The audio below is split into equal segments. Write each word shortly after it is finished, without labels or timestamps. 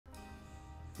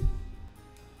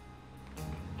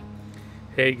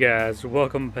Hey guys,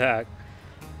 welcome back.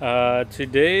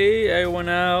 Today I went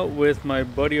out with my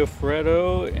buddy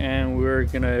Alfredo and we're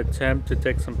gonna attempt to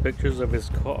take some pictures of his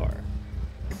car.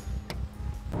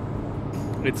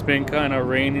 It's been kind of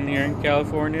raining here in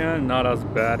California, not as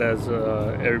bad as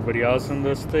everybody else in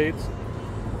the States,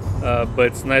 but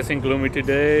it's nice and gloomy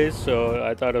today, so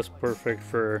I thought it was perfect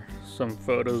for some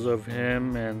photos of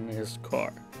him and his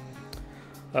car.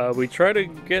 We tried to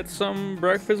get some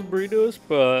breakfast burritos,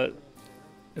 but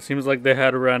it seems like they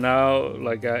had run out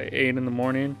like at 8 in the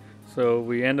morning, so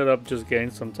we ended up just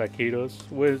getting some taquitos,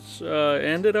 which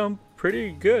ended up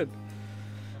pretty good.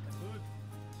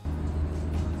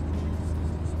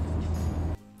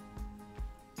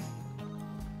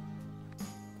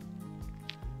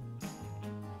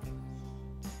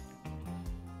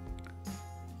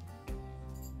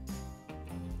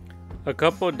 A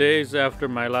couple days after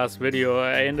my last video,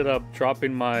 I ended up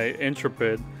dropping my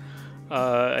Intrepid.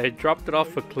 I dropped it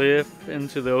off a cliff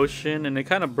into the ocean and it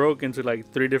kind of broke into like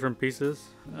 3 different pieces.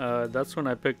 That's when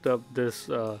I picked up this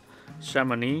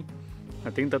Chamonix. I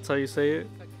think that's how you say it.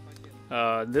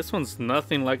 This one's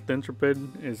nothing like the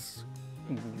Intrepid. It's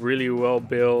really well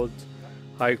built,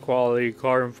 high quality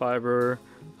carbon fiber.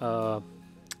 I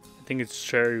think it's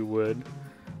cherry wood.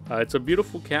 It's a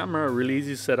beautiful camera, really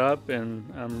easy setup, and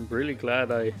I'm really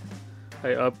glad I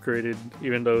upgraded,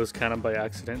 even though it was kind of by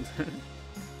accident.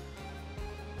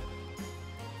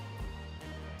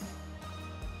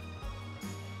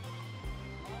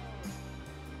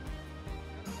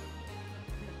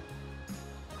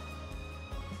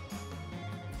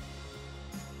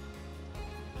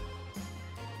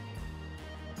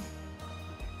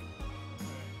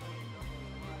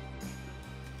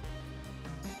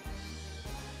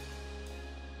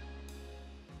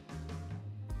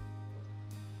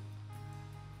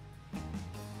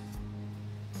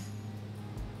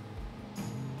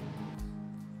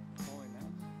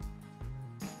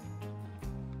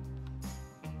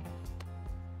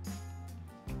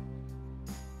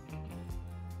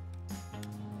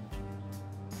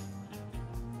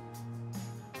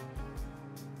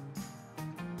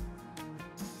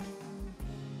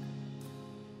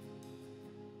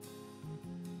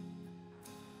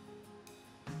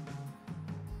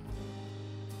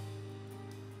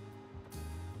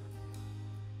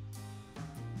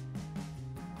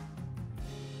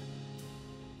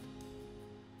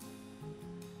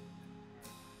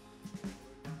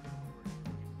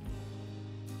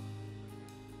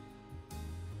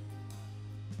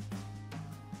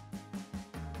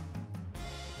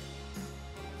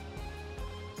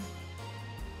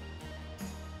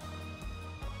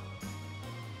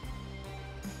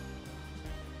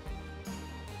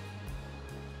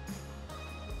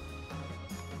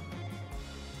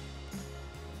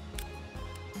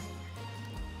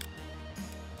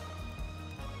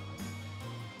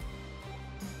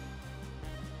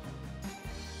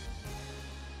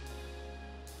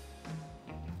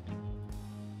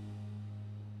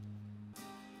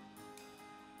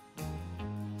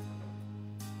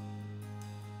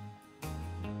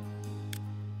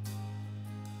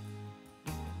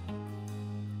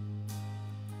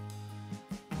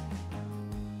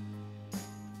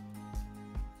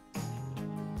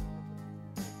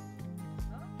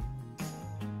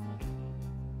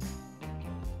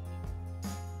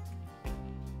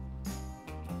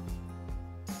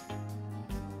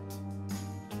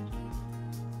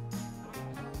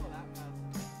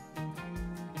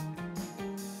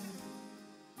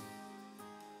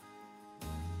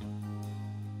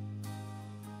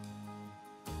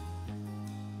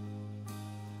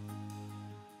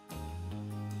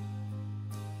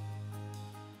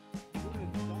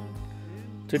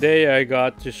 Today I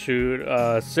got to shoot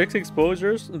 6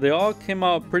 exposures. They all came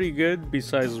out pretty good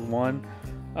besides one.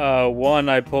 One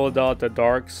I pulled out the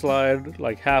dark slide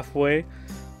like halfway,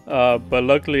 but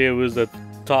luckily it was the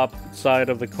top side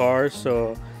of the car,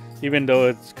 so even though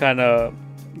it's kind of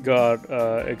got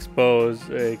exposed,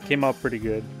 it came out pretty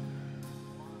good.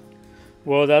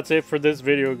 Well, that's it for this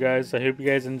video, guys. I hope you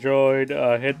guys enjoyed.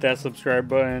 Hit that subscribe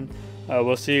button.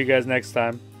 We'll see you guys next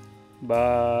time.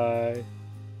 Bye.